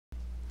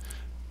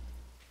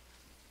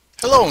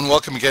Hello and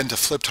welcome again to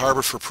Flipped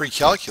Harbor for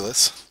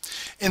Pre-Calculus.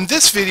 In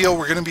this video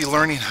we're going to be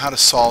learning how to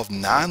solve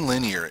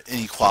nonlinear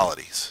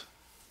inequalities.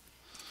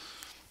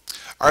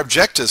 Our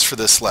objectives for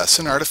this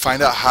lesson are to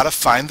find out how to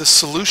find the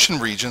solution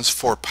regions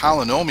for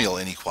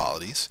polynomial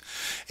inequalities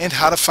and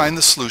how to find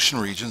the solution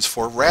regions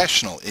for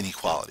rational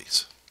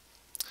inequalities.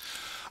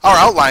 Our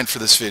outline for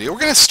this video, we're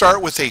going to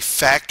start with a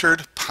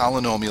factored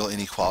polynomial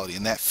inequality,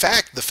 and the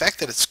fact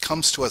that it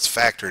comes to us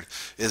factored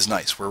is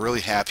nice. We're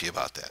really happy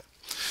about that.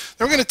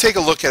 Then we're going to take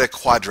a look at a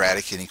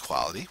quadratic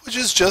inequality, which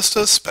is just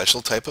a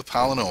special type of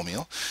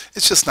polynomial.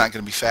 It's just not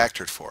going to be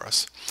factored for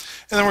us.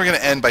 And then we're going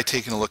to end by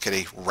taking a look at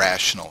a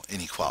rational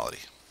inequality.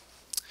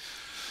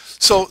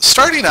 So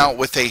starting out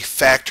with a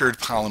factored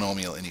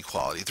polynomial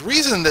inequality, the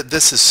reason that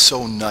this is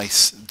so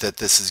nice that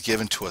this is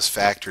given to us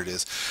factored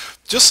is,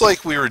 just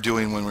like we were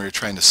doing when we were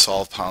trying to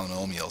solve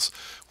polynomials,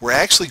 we're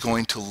actually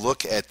going to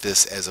look at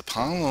this as a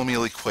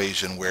polynomial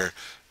equation where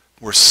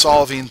we're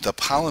solving the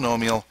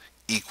polynomial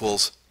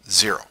equals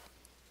 0.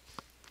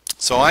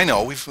 So I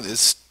know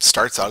this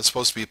starts out, it's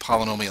supposed to be a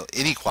polynomial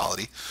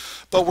inequality,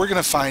 but we're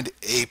going to find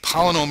a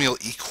polynomial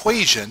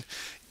equation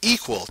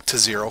equal to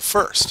 0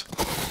 first.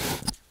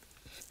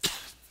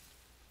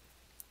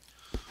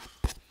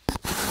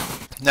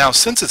 Now,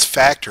 since it's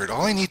factored,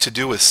 all I need to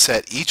do is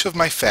set each of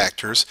my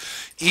factors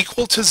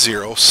equal to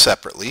 0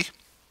 separately.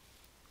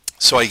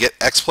 So I get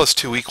x plus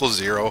 2 equals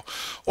 0,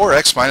 or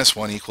x minus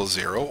 1 equals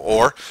 0,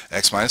 or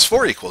x minus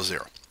 4 equals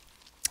 0.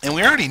 And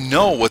we already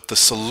know what the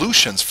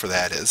solutions for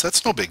that is.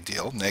 That's no big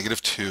deal.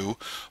 Negative 2,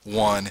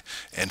 1,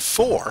 and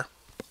 4.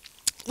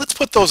 Let's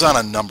put those on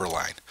a number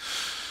line.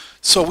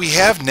 So we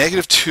have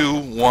negative 2,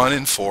 1,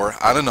 and 4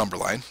 on a number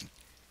line.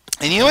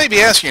 And you might be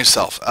asking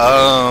yourself,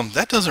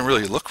 that doesn't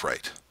really look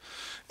right.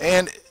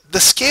 And the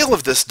scale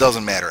of this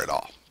doesn't matter at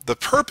all. The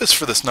purpose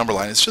for this number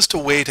line is just a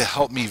way to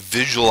help me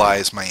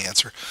visualize my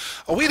answer,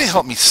 a way to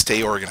help me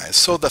stay organized.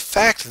 So the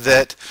fact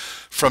that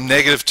from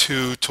negative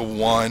 2 to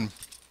 1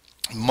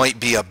 might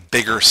be a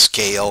bigger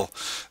scale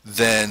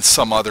than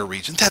some other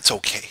region, that's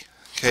okay.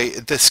 Okay,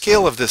 the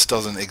scale of this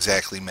doesn't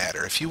exactly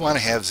matter. If you want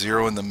to have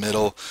 0 in the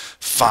middle,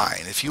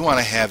 fine. If you want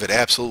to have it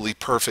absolutely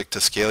perfect to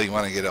scale, you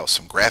want to get out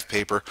some graph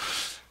paper,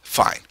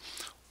 fine.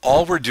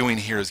 All we're doing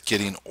here is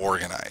getting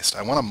organized.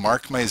 I want to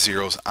mark my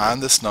zeros on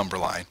this number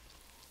line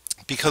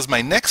because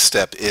my next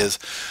step is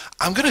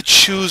I'm going to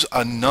choose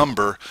a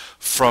number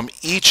from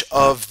each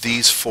of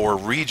these 4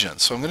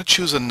 regions. So I'm going to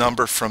choose a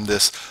number from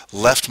this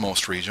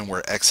leftmost region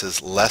where x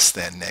is less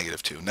than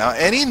negative 2. Now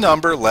any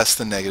number less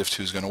than negative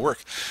 2 is going to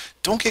work.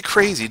 Don't get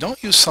crazy.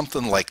 Don't use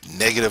something like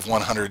negative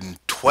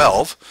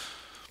 112.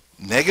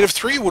 Negative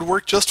 3 would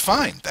work just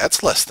fine.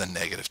 That's less than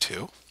negative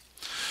 2.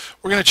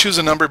 We're going to choose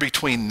a number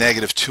between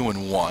negative 2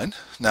 and 1.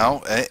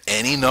 Now,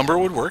 any number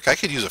would work. I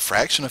could use a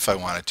fraction if I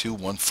wanted to,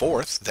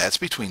 1/4. That's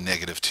between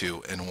negative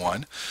 2 and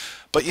 1.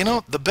 But you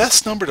know, the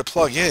best number to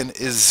plug in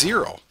is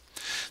 0.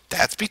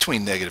 That's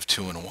between negative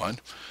 2 and 1.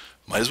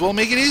 Might as well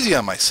make it easy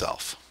on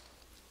myself.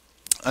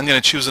 I'm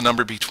going to choose a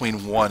number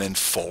between 1 and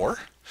 4.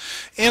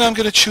 And I'm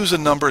going to choose a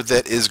number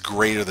that is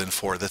greater than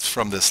 4. That's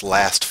from this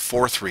last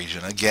 4th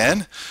region.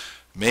 Again,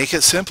 make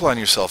it simple on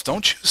yourself.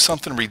 Don't choose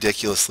something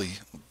ridiculously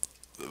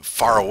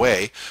far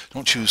away.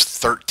 Don't choose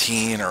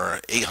 13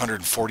 or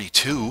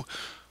 842.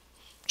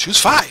 Choose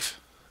 5.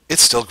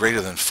 It's still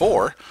greater than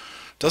 4.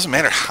 Doesn't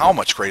matter how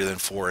much greater than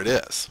 4 it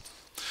is.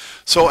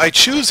 So I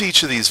choose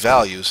each of these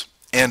values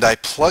and I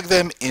plug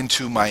them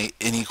into my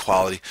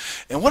inequality.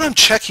 And what I'm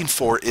checking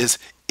for is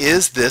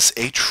this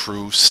a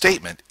true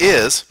statement?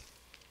 Is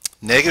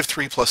negative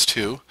 3 plus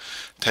 2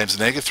 times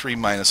negative 3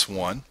 minus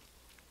 1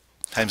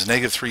 times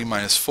negative 3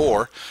 minus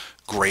 4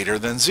 greater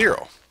than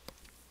 0?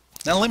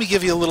 Now let me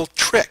give you a little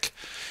trick.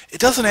 It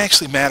doesn't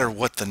actually matter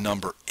what the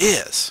number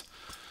is.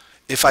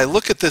 If I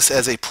look at this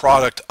as a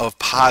product of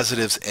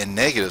positives and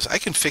negatives, I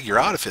can figure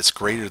out if it's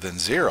greater than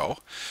 0.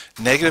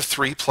 Negative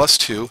 3 plus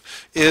 2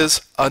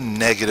 is a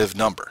negative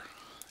number.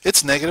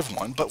 It's negative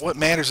 1, but what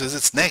matters is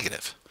it's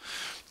negative.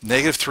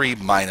 Negative 3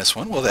 minus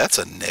 1, well, that's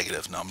a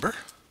negative number.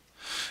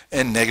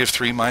 And negative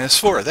 3 minus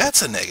 4,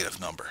 that's a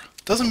negative number.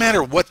 Doesn't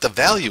matter what the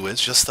value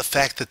is, just the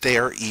fact that they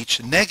are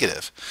each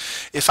negative.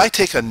 If I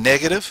take a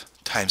negative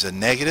times a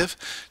negative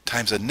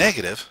times a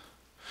negative,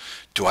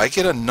 do I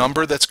get a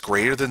number that's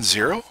greater than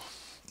 0?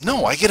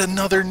 No, I get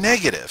another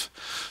negative.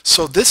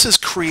 So this is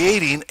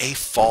creating a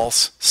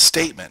false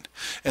statement,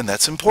 and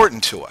that's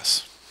important to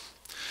us.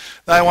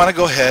 Now I want to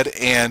go ahead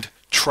and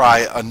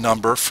try a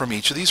number from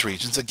each of these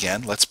regions.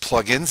 Again, let's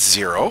plug in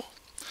 0,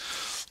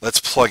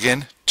 let's plug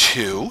in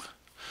 2,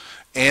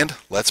 and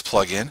let's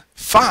plug in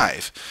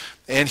 5.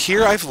 And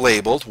here I've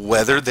labeled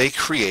whether they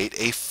create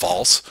a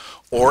false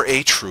or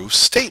a true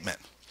statement.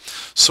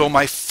 So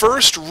my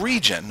first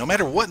region, no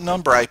matter what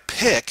number I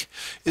pick,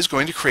 is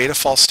going to create a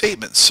false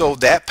statement. So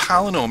that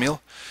polynomial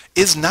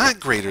is not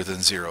greater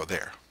than 0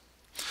 there.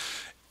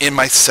 In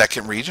my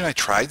second region, I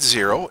tried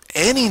 0.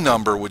 Any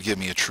number would give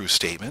me a true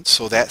statement,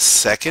 so that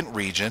second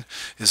region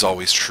is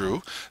always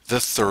true. The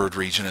third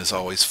region is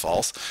always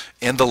false,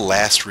 and the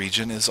last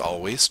region is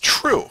always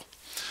true.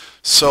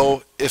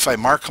 So if I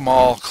mark them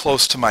all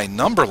close to my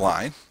number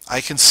line,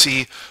 I can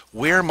see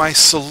where my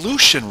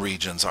solution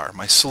regions are.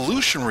 My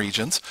solution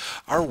regions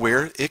are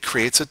where it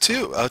creates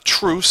a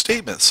true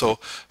statement. So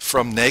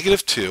from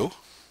 -2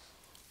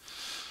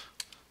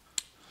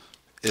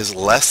 is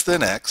less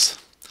than x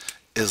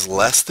is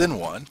less than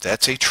 1.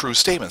 That's a true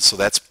statement. So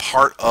that's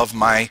part of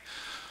my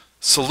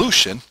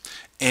solution.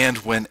 And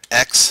when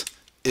x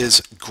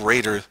is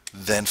greater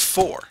than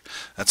 4.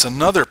 That's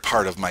another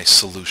part of my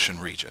solution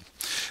region.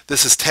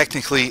 This is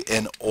technically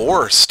an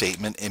OR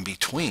statement in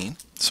between.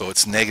 So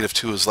it's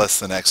 -2 is less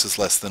than x is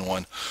less than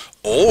 1,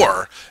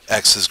 or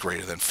x is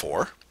greater than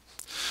 4.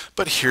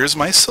 But here's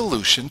my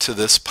solution to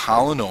this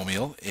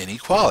polynomial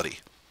inequality.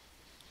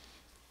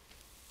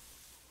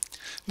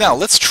 Now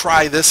let's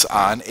try this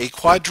on a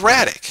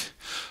quadratic.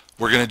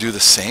 We're going to do the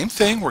same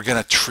thing. We're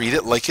going to treat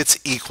it like it's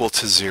equal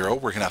to 0.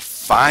 We're going to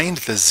find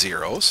the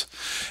zeros.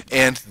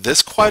 And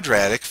this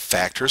quadratic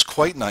factors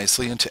quite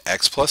nicely into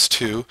x plus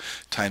 2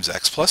 times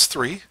x plus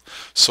 3.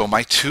 So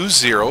my two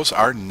zeros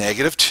are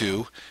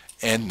 -2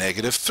 and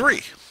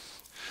 -3.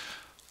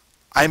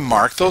 I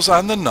mark those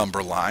on the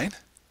number line,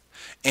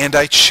 and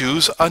I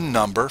choose a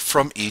number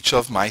from each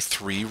of my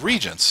three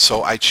regions.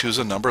 So I choose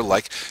a number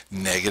like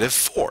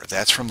 -4.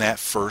 That's from that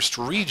first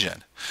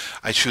region.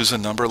 I choose a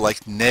number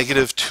like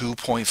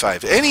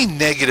 -2.5. Any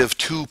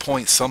 -2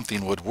 point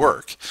something would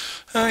work.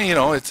 You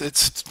know,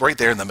 it's right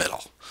there in the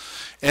middle.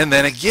 And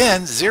then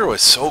again, 0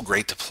 is so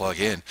great to plug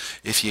in.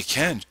 If you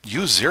can,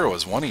 use 0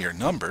 as one of your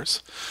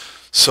numbers.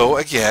 So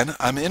again,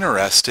 I'm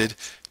interested,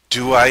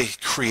 do I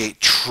create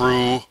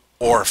true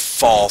or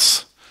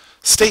false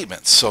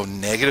statements? So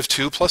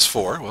 -2 plus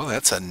 4, well,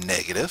 that's a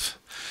negative.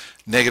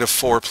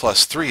 -4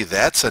 plus 3,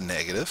 that's a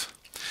negative.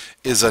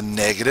 Is a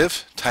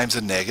negative times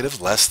a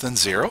negative less than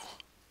 0?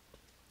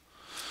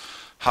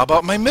 How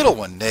about my middle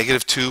one?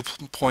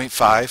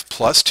 -2.5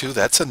 plus 2,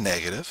 that's a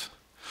negative.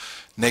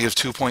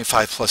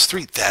 -2.5 plus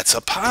 3, that's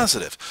a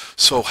positive.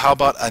 So how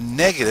about a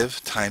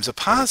negative times a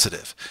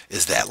positive?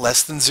 Is that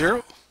less than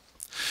 0?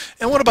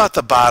 And what about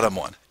the bottom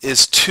one?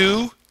 Is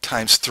 2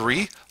 times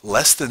 3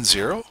 less than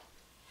 0?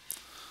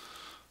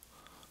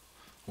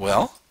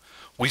 Well,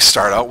 we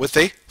start out with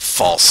a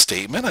false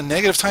statement. A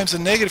negative times a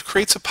negative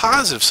creates a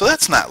positive, so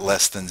that's not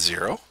less than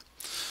 0.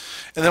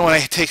 And then when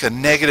I take a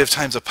negative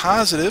times a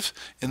positive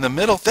in the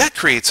middle, that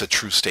creates a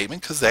true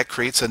statement because that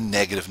creates a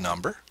negative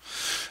number.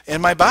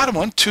 And my bottom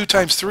one, 2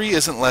 times 3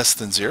 isn't less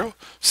than 0.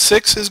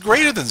 6 is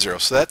greater than 0,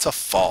 so that's a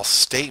false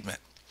statement.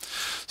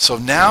 So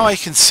now I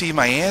can see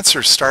my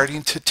answer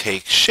starting to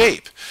take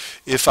shape.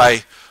 If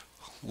I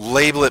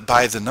label it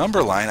by the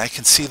number line, I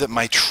can see that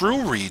my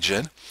true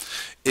region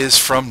is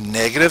from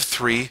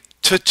 -3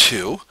 to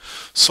 2.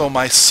 So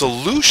my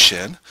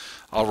solution,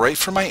 I'll write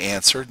for my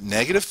answer,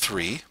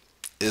 -3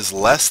 is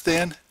less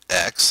than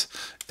x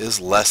is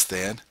less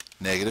than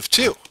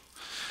 -2.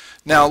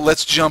 Now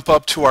let's jump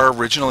up to our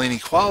original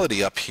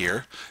inequality up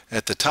here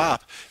at the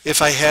top.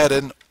 If I had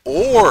an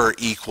or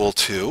equal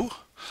to,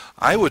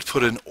 I would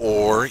put an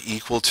or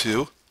equal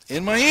to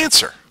in my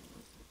answer.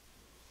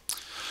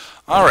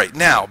 All right,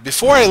 now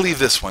before I leave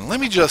this one, let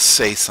me just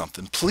say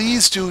something.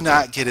 Please do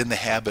not get in the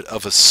habit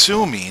of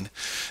assuming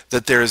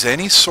that there is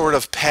any sort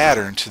of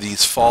pattern to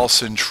these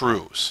false and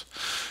trues.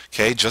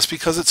 Okay, just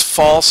because it's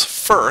false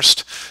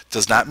first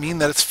does not mean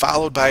that it's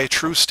followed by a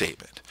true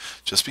statement.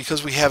 Just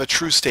because we have a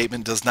true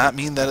statement does not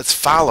mean that it's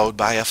followed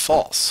by a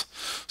false.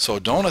 So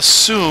don't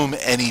assume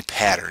any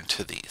pattern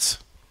to these.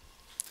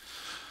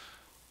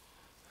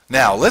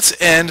 Now let's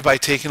end by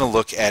taking a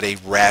look at a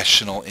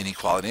rational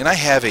inequality. And I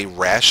have a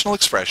rational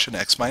expression,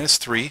 x minus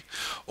 3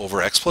 over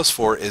x plus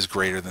 4 is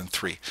greater than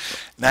 3.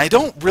 Now I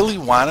don't really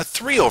want a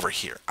 3 over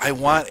here. I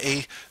want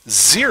a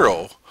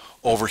 0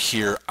 over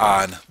here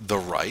on the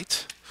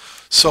right.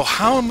 So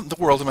how in the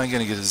world am I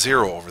going to get a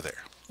 0 over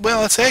there?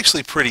 Well, it's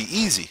actually pretty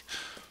easy.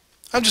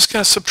 I'm just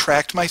going to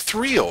subtract my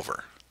 3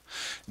 over.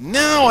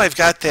 Now I've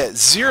got that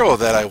 0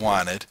 that I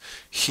wanted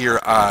here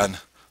on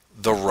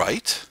the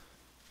right.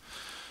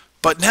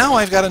 But now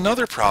I've got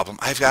another problem.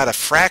 I've got a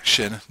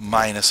fraction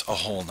minus a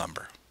whole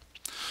number.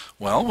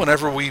 Well,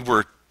 whenever we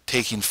were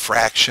taking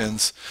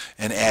fractions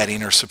and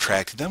adding or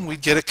subtracting them,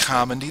 we'd get a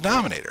common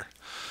denominator.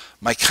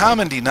 My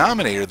common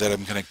denominator that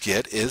I'm going to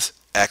get is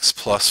x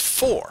plus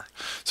 4.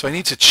 So I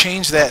need to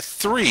change that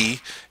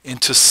 3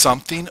 into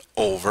something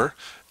over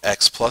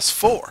x plus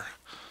 4.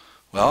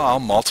 Well, I'll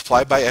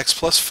multiply by x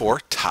plus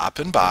 4 top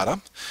and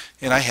bottom,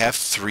 and I have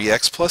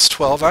 3x plus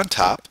 12 on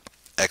top,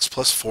 x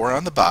plus 4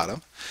 on the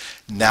bottom.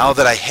 Now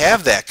that I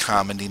have that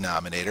common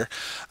denominator,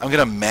 I'm going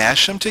to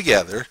mash them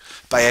together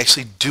by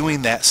actually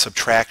doing that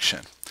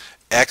subtraction.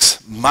 X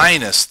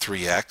minus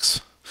 3x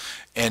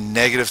and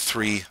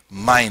 -3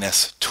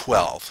 minus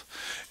 12.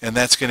 And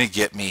that's going to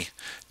get me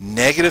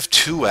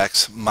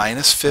 -2x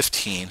minus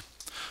 15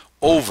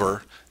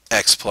 over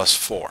x plus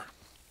 4.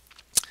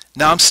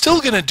 Now I'm still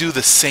going to do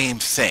the same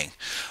thing.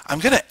 I'm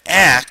going to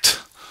act,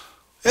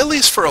 at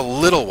least for a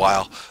little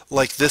while,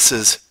 like this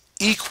is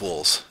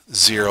equals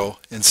 0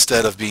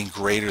 instead of being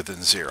greater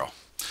than 0.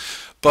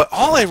 But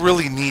all I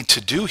really need to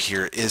do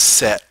here is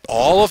set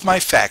all of my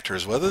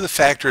factors, whether the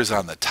factor is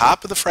on the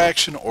top of the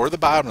fraction or the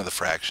bottom of the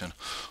fraction,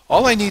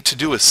 all I need to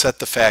do is set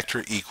the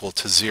factor equal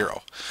to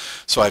 0.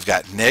 So I've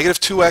got negative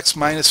 2x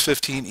minus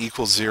 15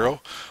 equals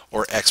 0,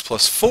 or x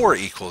plus 4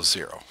 equals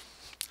 0.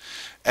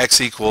 X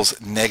equals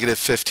negative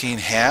 15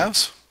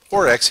 halves,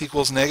 or x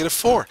equals negative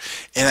 4.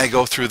 And I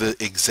go through the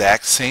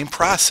exact same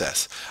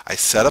process. I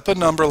set up a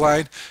number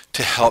line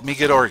to help me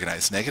get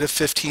organized. Negative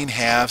 15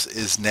 halves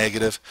is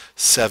negative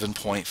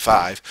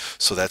 7.5,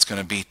 so that's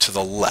going to be to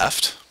the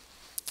left.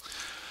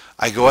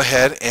 I go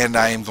ahead and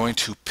I am going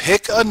to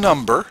pick a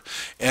number,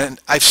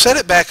 and I've set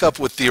it back up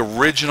with the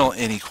original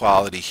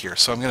inequality here.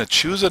 So I'm going to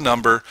choose a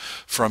number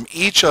from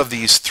each of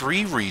these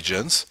three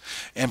regions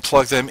and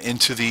plug them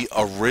into the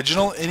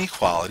original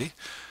inequality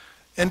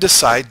and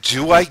decide,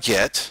 do I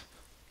get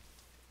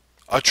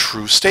a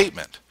true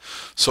statement?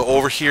 So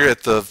over here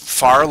at the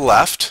far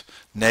left,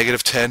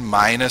 negative 10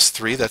 minus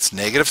 3, that's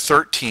negative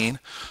 13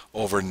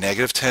 over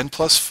negative 10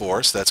 plus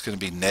 4, so that's going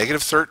to be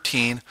negative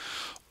 13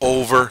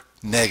 over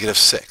negative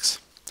 6.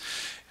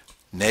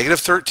 Negative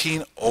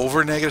 13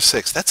 over negative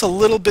 6, that's a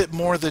little bit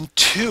more than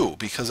 2,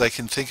 because I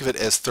can think of it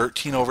as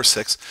 13 over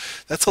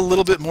 6. That's a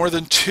little bit more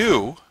than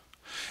 2.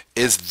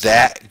 Is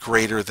that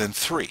greater than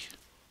 3?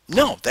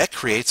 No, that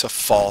creates a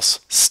false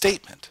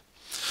statement.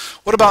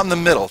 What about in the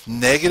middle?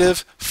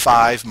 Negative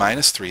 5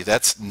 minus 3,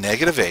 that's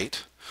negative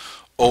 8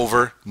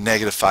 over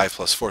negative 5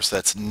 plus 4. So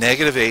that's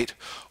negative 8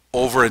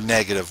 over a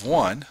negative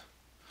 1.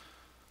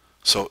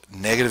 So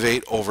negative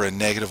 8 over a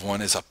negative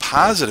 1 is a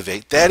positive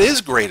 8. That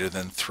is greater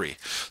than 3.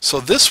 So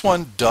this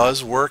one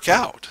does work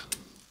out.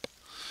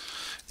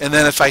 And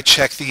then if I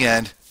check the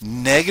end,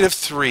 negative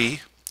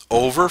 3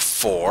 over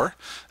 4,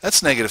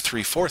 that's negative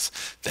 3/4.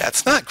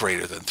 That's not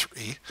greater than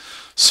 3.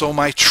 So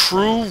my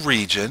true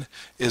region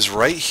is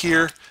right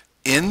here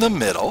in the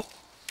middle.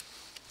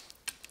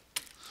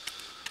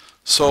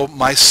 So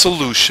my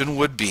solution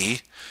would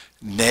be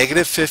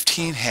negative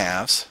 15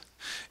 halves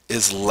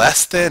is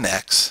less than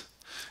x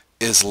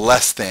is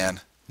less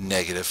than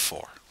negative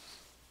 4.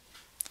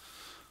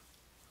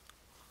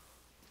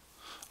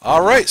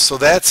 All right, so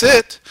that's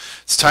it.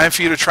 It's time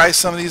for you to try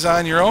some of these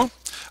on your own.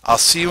 I'll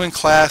see you in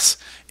class,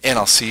 and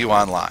I'll see you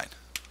online.